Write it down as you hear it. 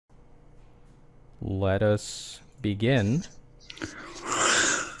Let us begin.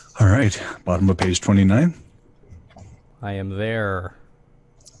 All right, bottom of page 29. I am there.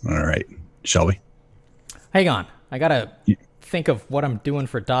 All right, shall we? Hang on. I gotta think of what I'm doing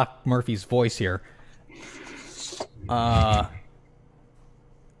for Doc Murphy's voice here.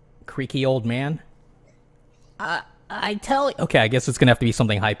 Creaky old man? I tell you... Okay, I guess it's gonna have to be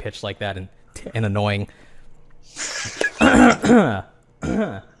something high-pitched like that and annoying.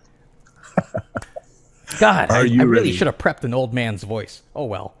 God, I really should have prepped an old man's voice. Oh,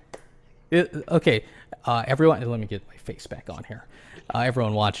 well. Okay, everyone... Let me get my face back on here.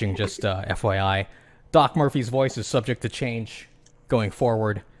 Everyone watching, just FYI, Doc Murphy's voice is subject to change going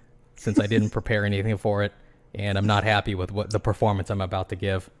forward since I didn't prepare anything for it, and I'm not happy with what the performance I'm about to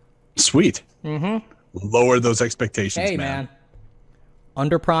give. Sweet. Mm-hmm. Lower those expectations, hey, man.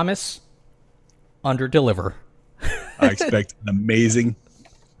 Under promise, under deliver. I expect an amazing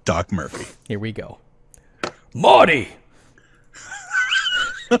Doc Murphy. Here we go. Marty!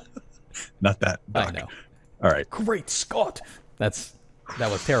 Not that, Doc. I know. All right. Great Scott! That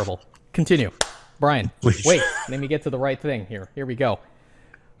was terrible. Continue. Brian, Please. Wait, let me get to the right thing here. Here we go.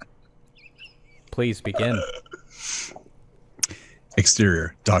 Please begin.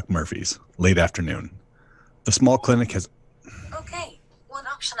 Exterior, Doc Murphy's, late afternoon. The small clinic has... Okay, one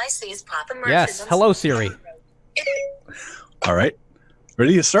option I see is Papa Murphy's. Yes, hello Siri. All right.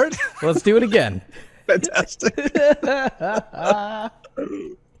 Ready to start? Let's do it again. Fantastic.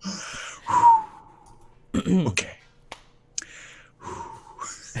 Okay.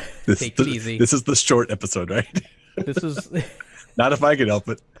 Take it easy. This is the short episode, right? This is... Not if I could help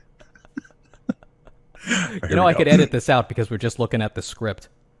it. You know, I could edit this out because we're just looking at the script.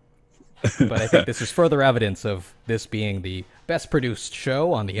 But I think this is further evidence of this being the best produced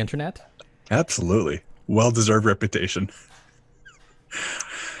show on the internet. Absolutely. Well-deserved reputation.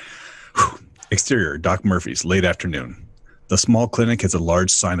 Exterior, Doc Murphy's, late afternoon. The small clinic has a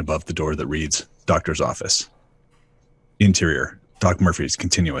large sign above the door that reads, Doctor's Office. Interior, Doc Murphy's,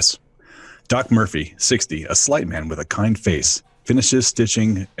 continuous. Doc Murphy, 60, a slight man with a kind face, finishes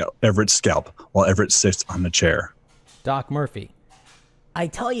stitching Everett's scalp while Everett sits on the chair. Doc Murphy. I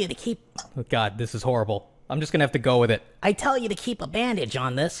tell you to keep... Oh, God, this is horrible. I'm just going to have to go with it. I tell you to keep a bandage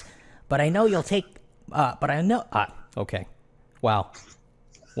on this, but I know you'll take... okay. Wow.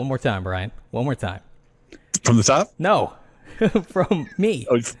 One more time, Brian. One more time. From the top? No. From me.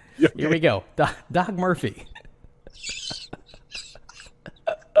 Oh, okay. Here we go. Doc Murphy.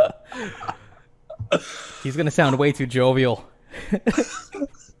 He's going to sound way too jovial.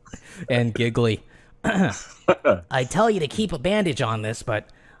 And giggly. I tell you to keep a bandage on this, but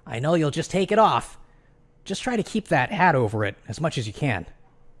I know you'll just take it off. Just try to keep that hat over it as much as you can.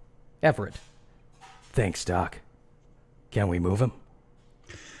 Everett. Thanks, Doc. Can we move him?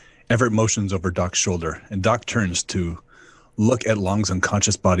 Everett motions over Doc's shoulder, and Doc turns to look at Long's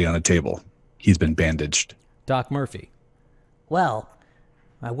unconscious body on a table. He's been bandaged. Doc Murphy. Well,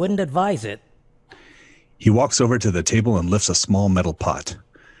 I wouldn't advise it. He walks over to the table and lifts a small metal pot.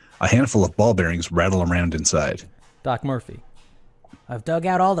 A handful of ball bearings rattle around inside. Doc Murphy. I've dug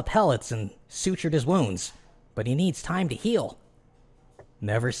out all the pellets and sutured his wounds, but he needs time to heal.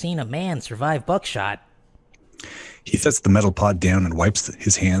 Never seen a man survive buckshot. He sets the metal pot down and wipes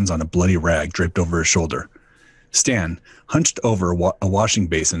his hands on a bloody rag draped over his shoulder. Stan, hunched over a washing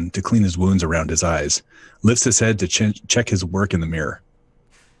basin to clean his wounds around his eyes, lifts his head to check his work in the mirror.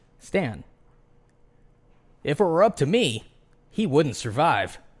 Stan. If it were up to me, he wouldn't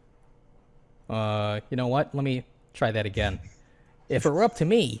survive. You know what? Let me try that again. If it were up to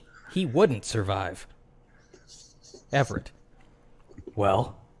me, he wouldn't survive. Everett.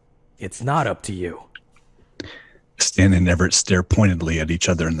 Well, it's not up to you. Stan and Everett stare pointedly at each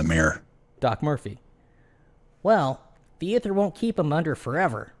other in the mirror. Doc Murphy. Well, the ether won't keep him under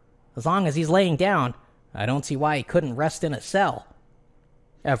forever. As long as he's laying down, I don't see why he couldn't rest in a cell.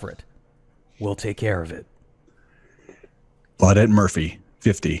 Everett. We'll take care of it. Claudette Murphy,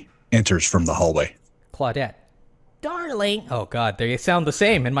 50, enters from the hallway. Claudette. Darling. Oh, God, they sound the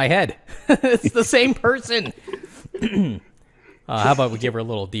same in my head. It's the same person. How about we give her a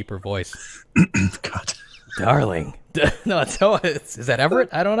little deeper voice? God. Darling. No, is that Everett?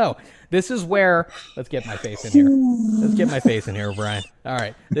 I don't know. This is where... Let's get my face in here. Let's get my face in here, Brian. All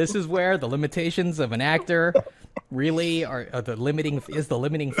right. This is where the limitations of an actor really are the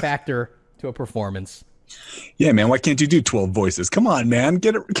limiting factor to a performance. Yeah, man, why can't you do 12 voices? Come on, man,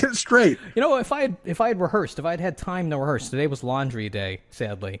 get it straight. You know, if I had rehearsed, if I'd had time to rehearse, today was laundry day,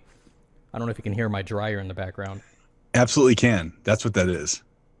 sadly. I don't know if you can hear my dryer in the background. Absolutely can. That's what that is.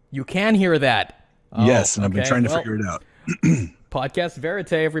 You can hear that. Oh, yes, and I've been okay. trying to figure it out. Podcast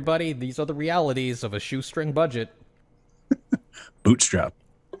verite, everybody. These are the realities of a shoestring budget. Bootstrap.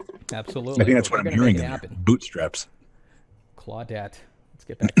 Absolutely. I think that's what I'm hearing in there. Bootstraps. Claudette. Let's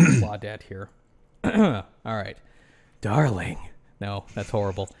get back to Claudette here. All right. Darling. No, that's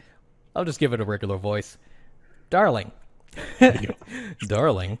horrible. I'll just give it a regular voice. Darling.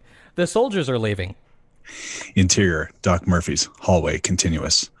 Darling. The soldiers are leaving. Interior, Doc Murphy's hallway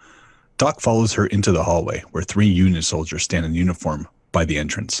continuous. Doc follows her into the hallway where 3 Union soldiers stand in uniform by the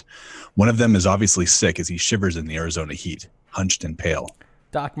entrance. One of them is obviously sick as he shivers in the Arizona heat, hunched and pale.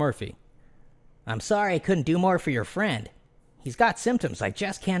 Doc Murphy. I'm sorry I couldn't do more for your friend. He's got symptoms I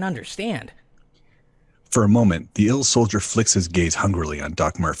just can't understand. For a moment, the ill soldier flicks his gaze hungrily on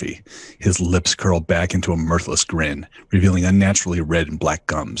Doc Murphy. His lips curl back into a mirthless grin, revealing unnaturally red and black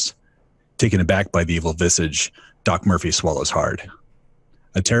gums. Taken aback by the evil visage, Doc Murphy swallows hard.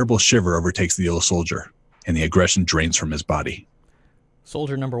 A terrible shiver overtakes the ill soldier, and the aggression drains from his body.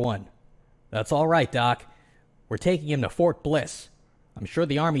 Soldier number 1. That's all right, Doc. We're taking him to Fort Bliss. I'm sure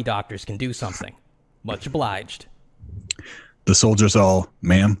the army doctors can do something. Much obliged. The soldiers all,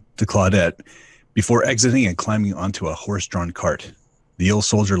 ma'am, to Claudette, before exiting and climbing onto a horse-drawn cart. The ill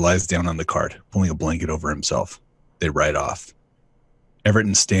soldier lies down on the cart, pulling a blanket over himself. They ride off. Everett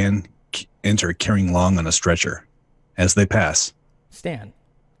and Stan enter carrying Long on a stretcher. As they pass, Stan.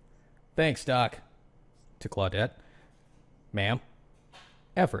 Thanks, Doc. To Claudette. Ma'am.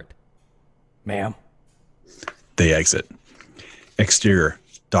 Everett. Ma'am. They exit. Exterior,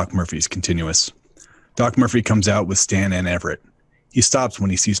 Doc Murphy's continuous. Doc Murphy comes out with Stan and Everett. He stops when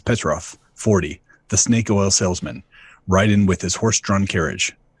he sees Petrov, 40, the snake oil salesman, ride in with his horse-drawn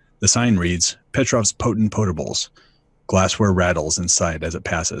carriage. The sign reads, Petrov's Potent Potables. Glassware rattles inside as it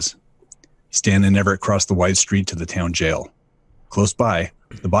passes. Stan and Everett cross the wide street to the town jail. Close by,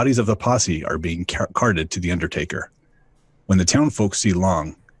 the bodies of the posse are being carted to the undertaker. When the townfolk see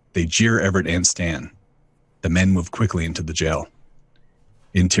Long, they jeer Everett and Stan. The men move quickly into the jail.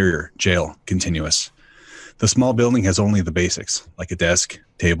 Interior, jail, continuous. The small building has only the basics, like a desk,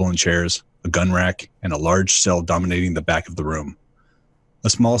 table and chairs, a gun rack, and a large cell dominating the back of the room. A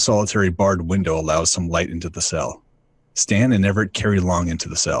small solitary barred window allows some light into the cell. Stan and Everett carry Long into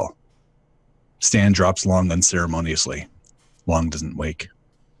the cell. Stan drops Long unceremoniously. Long doesn't wake.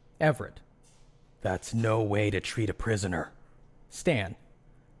 Everett. That's no way to treat a prisoner. Stan.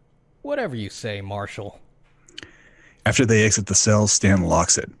 Whatever you say, Marshal. After they exit the cell, Stan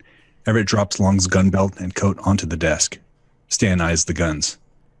locks it. Everett drops Long's gun belt and coat onto the desk. Stan eyes the guns.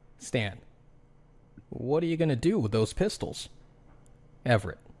 Stan. What are you going to do with those pistols?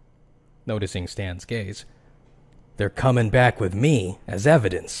 Everett. Noticing Stan's gaze. They're coming back with me as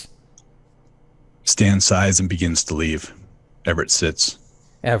evidence. Stan sighs and begins to leave. Everett sits.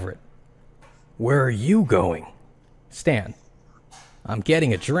 Everett. Where are you going? Stan. I'm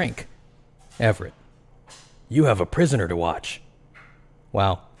getting a drink. Everett. You have a prisoner to watch.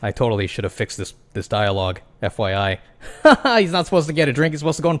 Wow, I totally should have fixed this dialogue, FYI. He's not supposed to get a drink, he's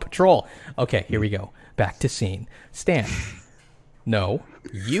supposed to go on patrol. Okay, here we go. Back to scene. Stan. No,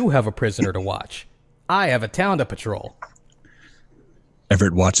 you have a prisoner to watch. I have a town to patrol.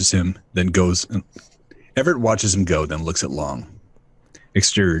 Everett watches him, then goes. Everett watches him go, then looks at Long.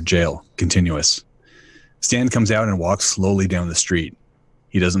 Exterior, jail, continuous. Stan comes out and walks slowly down the street.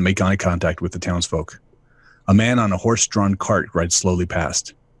 He doesn't make eye contact with the townsfolk. A man on a horse-drawn cart rides slowly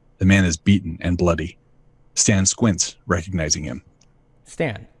past. The man is beaten and bloody. Stan squints, recognizing him.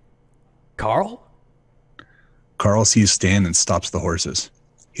 Stan. Carl? Carl sees Stan and stops the horses.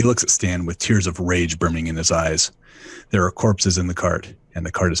 He looks at Stan with tears of rage burning in his eyes. There are corpses in the cart, and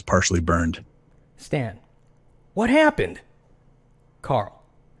the cart is partially burned. Stan. What happened? Carl.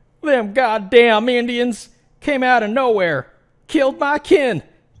 Them goddamn Indians came out of nowhere. Killed my kin.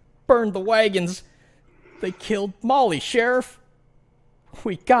 Burned the wagons. They killed Molly, Sheriff.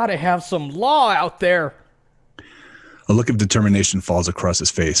 We gotta have some law out there. A look of determination falls across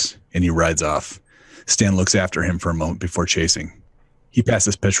his face, and he rides off. Stan looks after him for a moment before chasing. He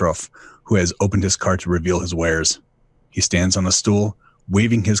passes Petrov, who has opened his cart to reveal his wares. He stands on a stool,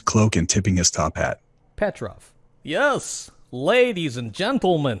 waving his cloak and tipping his top hat. Petrov. Yes, ladies and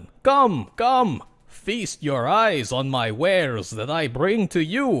gentlemen, come, come. Feast your eyes on my wares that I bring to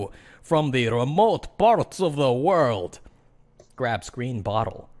you from the remote parts of the world. Grabs green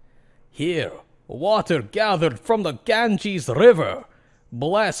bottle. Here, water gathered from the Ganges River,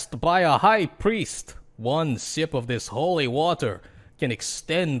 blessed by a high priest. One sip of this holy water can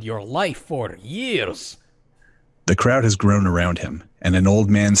extend your life for years. The crowd has grown around him, and an old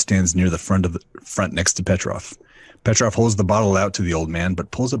man stands near the front next to Petrov. Petrov holds the bottle out to the old man,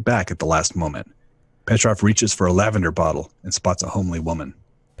 but pulls it back at the last moment. Petrov reaches for a lavender bottle and spots a homely woman.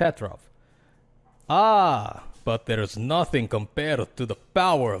 Petrov. Ah, but there's nothing compared to the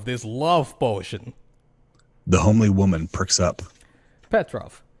power of this love potion. The homely woman perks up.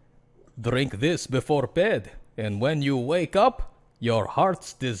 Petrov. Drink this before bed, and when you wake up, your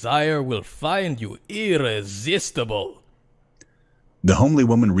heart's desire will find you irresistible. The homely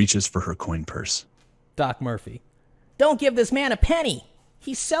woman reaches for her coin purse. Doc Murphy. Don't give this man a penny.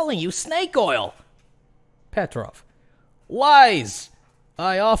 He's selling you snake oil. Petrov. Lies!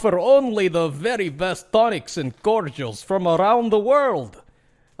 I offer only the very best tonics and cordials from around the world.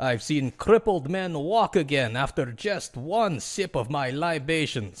 I've seen crippled men walk again after just one sip of my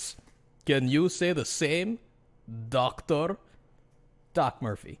libations. Can you say the same, Doctor? Doc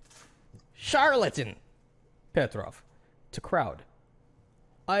Murphy. Charlatan! Petrov. To crowd.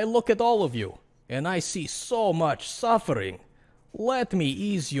 I look at all of you, and I see so much suffering. Let me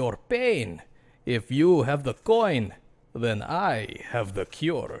ease your pain. If you have the coin, then I have the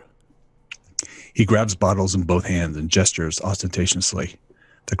cure. He grabs bottles in both hands and gestures ostentatiously.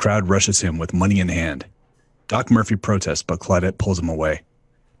 The crowd rushes him with money in hand. Doc Murphy protests, but Claudette pulls him away.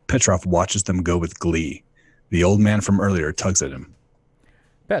 Petrov watches them go with glee. The old man from earlier tugs at him.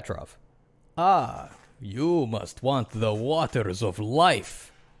 Petrov. Ah, you must want the waters of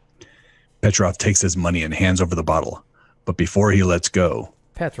life. Petrov takes his money and hands over the bottle. But before he lets go...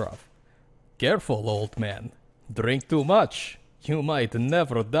 Petrov. Careful, old man. Drink too much. You might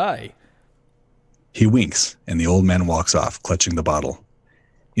never die. He winks, and the old man walks off, clutching the bottle.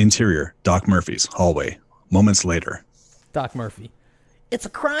 Interior, Doc Murphy's hallway. Moments later. Doc Murphy. It's a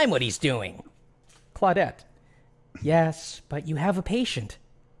crime what he's doing. Claudette. Yes, but you have a patient.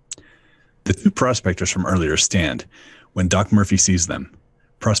 The two prospectors from earlier stand when Doc Murphy sees them.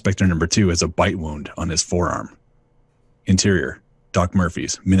 Prospector number 2 has a bite wound on his forearm. Interior, Doc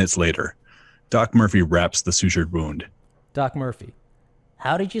Murphy's, minutes later. Doc Murphy wraps the sutured wound. Doc Murphy.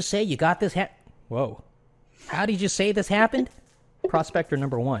 How did you say you got this Whoa. How did you say this happened? Prospector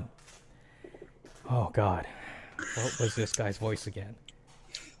number 1. Oh, God. What was this guy's voice again?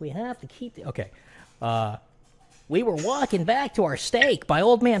 We have to keep... Okay. We were walking back to our stake by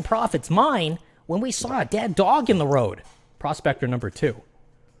Old Man Prophet's mine when we saw a dead dog in the road. Prospector number 2.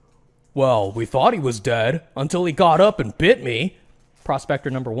 Well, we thought he was dead until he got up and bit me. Prospector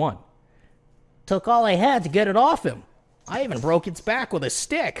number 1. Took all I had to get it off him. I even broke its back with a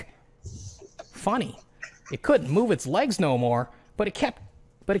stick. Funny. It couldn't move its legs no more, but it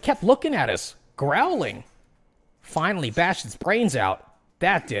kept looking at us, growling. Finally bashed its brains out.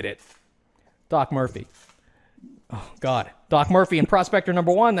 That did it. Doc Murphy. Oh, God. Doc Murphy and Prospector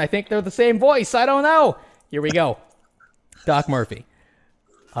number 1, I think they're the same voice. I don't know. Here we go. Doc Murphy.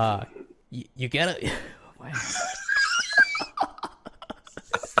 You get it?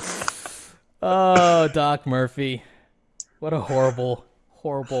 Oh, Doc Murphy. What a horrible,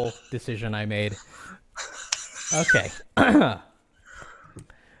 horrible decision I made. Okay.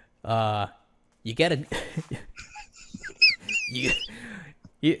 You get a...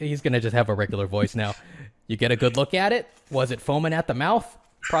 He's going to just have a regular voice now. You get a good look at it? Was it foaming at the mouth?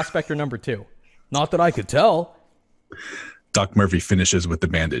 Prospector number 2. Not that I could tell. Doc Murphy finishes with the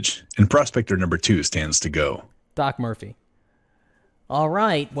bandage, and prospector number 2 stands to go. Doc Murphy. All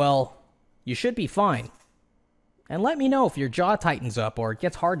right, well, you should be fine. And let me know if your jaw tightens up or it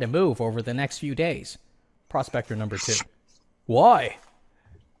gets hard to move over the next few days. Prospector number 2. Why?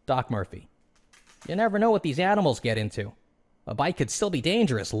 Doc Murphy. You never know what these animals get into. A bite could still be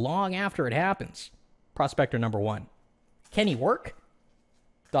dangerous long after it happens. Prospector number 1. Can he work?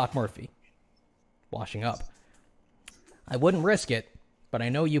 Doc Murphy. Washing up. I wouldn't risk it, but I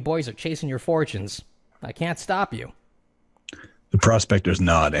know you boys are chasing your fortunes. I can't stop you. The prospectors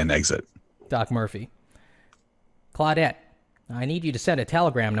nod and exit. Doc Murphy. Claudette, I need you to send a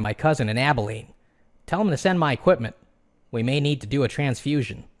telegram to my cousin in Abilene. Tell him to send my equipment. We may need to do a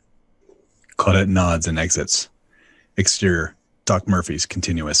transfusion. Claudette nods and exits. Exterior, Doc Murphy's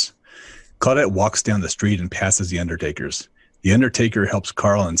continuous. Claudette walks down the street and passes the undertakers. The undertaker helps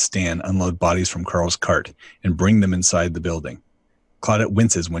Carl and Stan unload bodies from Carl's cart and bring them inside the building. Claudette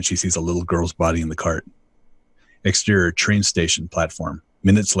winces when she sees a little girl's body in the cart. Exterior train station platform.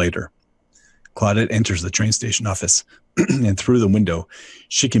 Minutes later, Claudette enters the train station office, and through the window,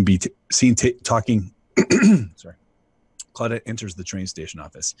 she can be seen talking. Sorry. Claudette enters the train station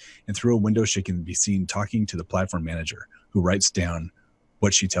office, and through a window, she can be seen talking to the platform manager, who writes down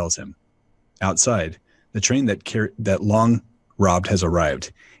what she tells him. Outside, the train that Long robbed has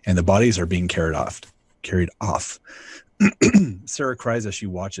arrived, and the bodies are being carried off. Sarah cries as she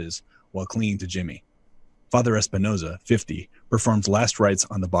watches while clinging to Jimmy. Father Espinoza, 50, performs last rites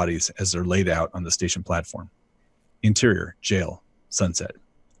on the bodies as they're laid out on the station platform. Interior, jail, sunset.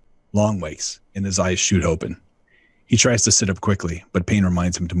 Long wakes, and his eyes shoot open. He tries to sit up quickly, but pain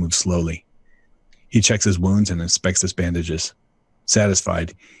reminds him to move slowly. He checks his wounds and inspects his bandages.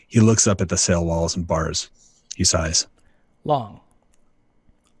 Satisfied, he looks up at the cell walls and bars. He sighs. Long.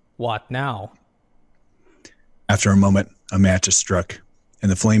 What now? After a moment, a match is struck,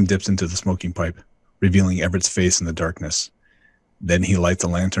 and the flame dips into the smoking pipe, revealing Everett's face in the darkness. Then he lights a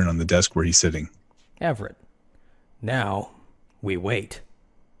lantern on the desk where he's sitting. Everett. Now, we wait.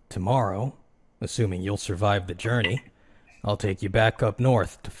 Tomorrow, assuming you'll survive the journey, I'll take you back up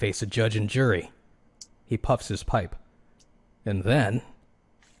north to face a judge and jury. He puffs his pipe. And then,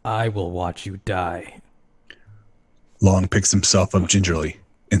 I will watch you die. Long picks himself up gingerly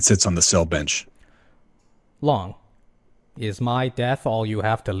and sits on the cell bench. Long, is my death all you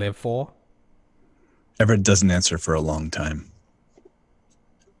have to live for? Everett doesn't answer for a long time.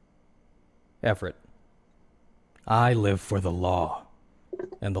 Everett, I live for the law,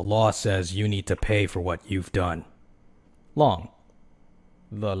 and the law says you need to pay for what you've done. Long,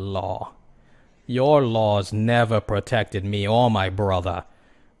 the law. Your laws never protected me or my brother,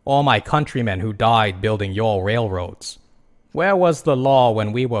 or my countrymen who died building your railroads. Where was the law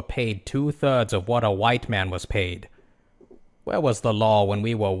when we were paid 2/3 of what a white man was paid? Where was the law when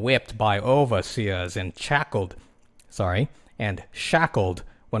we were whipped by overseers and shackled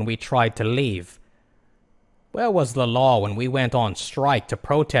when we tried to leave? Where was the law when we went on strike to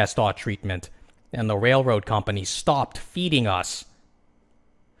protest our treatment and the railroad company stopped feeding us?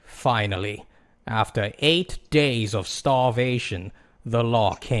 Finally, after 8 days of starvation, the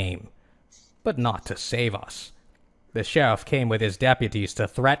law came. But not to save us. The sheriff came with his deputies to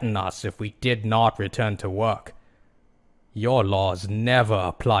threaten us if we did not return to work. Your laws never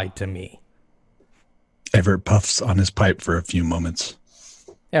applied to me. Everett puffs on his pipe for a few moments.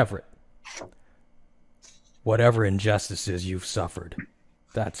 Everett, whatever injustices you've suffered,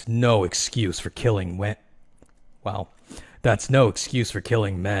 that's no excuse for killing that's no excuse for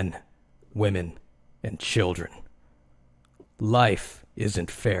killing men, women, and children. Life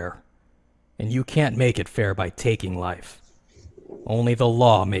isn't fair, and you can't make it fair by taking life. Only the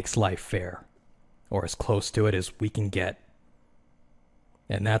law makes life fair, or as close to it as we can get.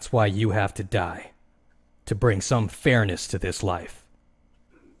 And that's why you have to die, to bring some fairness to this life.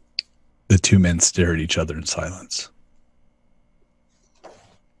 The two men stare at each other in silence.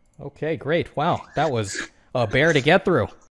 Okay, great. Wow, that was a bear to get through.